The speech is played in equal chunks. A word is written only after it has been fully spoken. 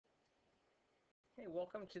Hey,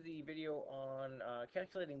 welcome to the video on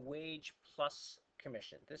calculating wage plus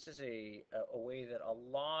commission. This is a way that a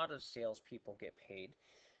lot of salespeople get paid.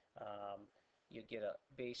 Um, you get a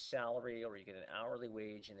base salary or you get an hourly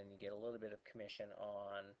wage, and then you get a little bit of commission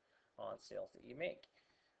on sales that you make.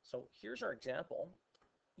 So here's our example.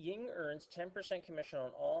 Ying earns 10% commission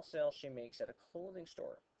on all sales she makes at a clothing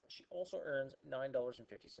store. She also earns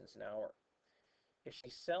 $9.50 an hour. If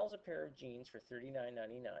she sells a pair of jeans for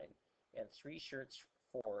 $39.99 and three shirts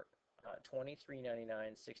for $23.99,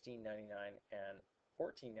 $16.99, and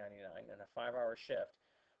 $14.99 in a 5-hour shift,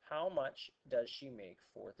 how much does she make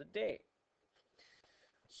for the day?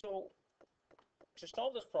 So to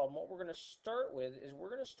solve this problem, what we're going to start with is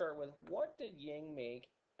what did Ying make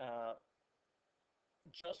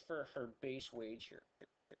just for her base wage here?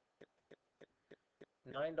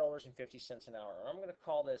 $9.50 an hour. I'm going to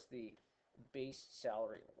call this the base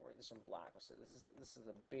salary. I'll write this in black. So this is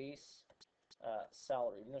a base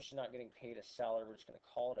salary. Even though she's not getting paid a salary, we're just going to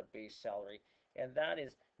call it a base salary, and that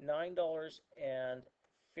is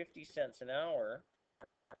 $9.50 an hour.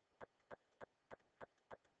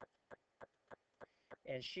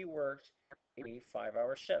 And she worked a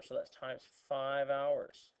 5-hour shift, so that's times 5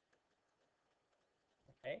 hours.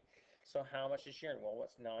 Okay, so how much is she earning? Well,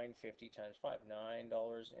 what's $9.50 times 5?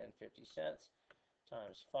 $9.50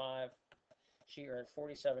 times 5. She earned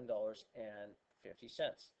 $47.50. So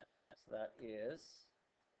that is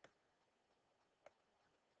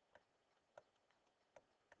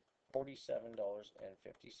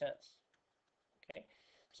 $47.50. Okay,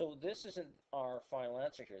 so this isn't our final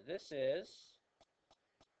answer here. This is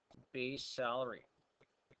base salary.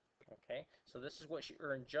 Okay, so this is what she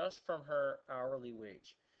earned just from her hourly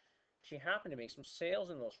wage. She happened to make some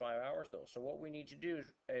sales in those 5 hours, though. So what we need to do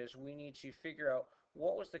is we need to figure out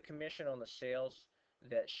what was the commission on the sales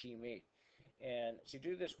that she made. And to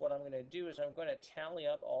do this, what I'm going to do is I'm going to tally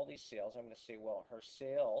up all these sales. I'm going to say, well, her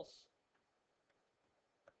sales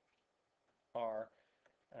are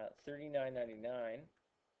 $39.99,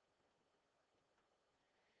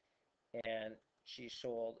 and she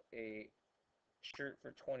sold a shirt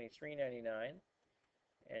for $23.99,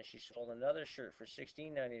 and she sold another shirt for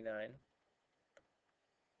 $16.99,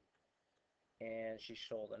 and she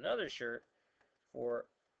sold another shirt for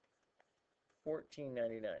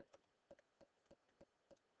 $14.99.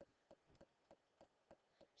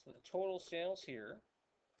 So the total sales here,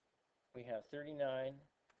 we have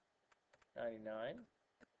 $39.99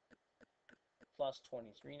 plus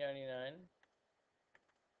 $23.99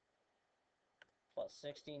 plus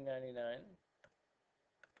 $16.99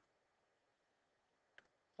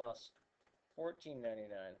 plus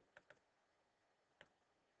 $14.99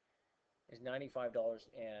 is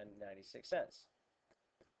 $95.96.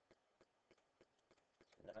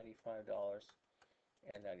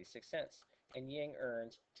 $95.96. And Ying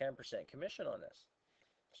earns 10% commission on this.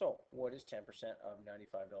 So what is 10% of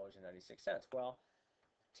 $95.96? Well,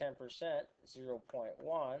 10%,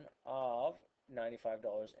 0.1 of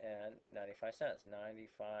 $95.95.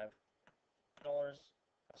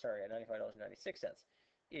 $95.96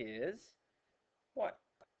 is what?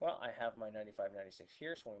 Well, I have my 95.96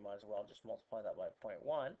 here, so we might as well just multiply that by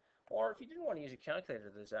 0.1. Or if you didn't want to use a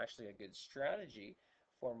calculator, there's actually a good strategy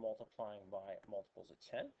for multiplying by multiples of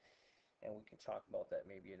 10. And we can talk about that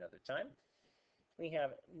maybe another time. We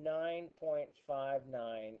have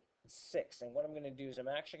 9.596. And what I'm going to do is I'm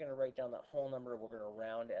actually going to write down that whole number. We're going to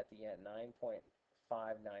round at the end,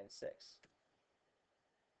 9.596.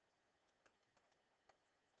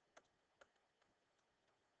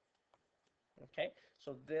 Okay,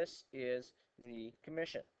 so this is the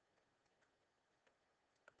commission.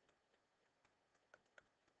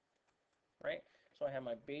 Right? So I have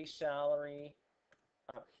my base salary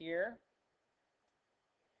up here,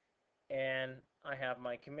 and I have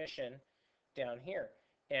my commission down here.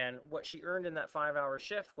 And what she earned in that 5-hour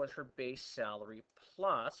shift was her base salary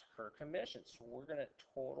plus her commission. So we're going to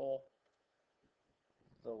total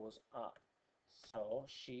those up. So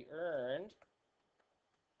she earned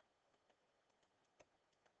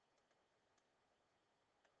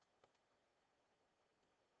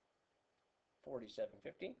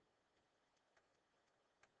 $47.50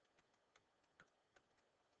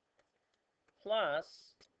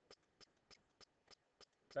 plus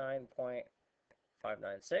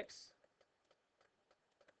 9.596.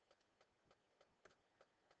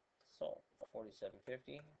 So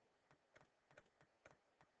 47.50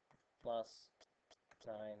 plus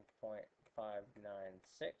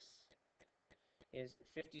 9.596 is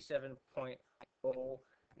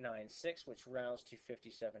 57.096, which rounds to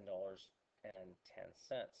 $57.10.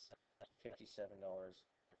 $57.10.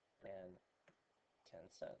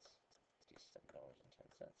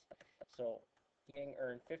 $57.10. So Ying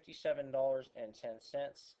earned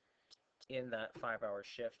 $57.10 in that 5-hour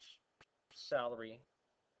shift, salary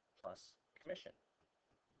plus commission.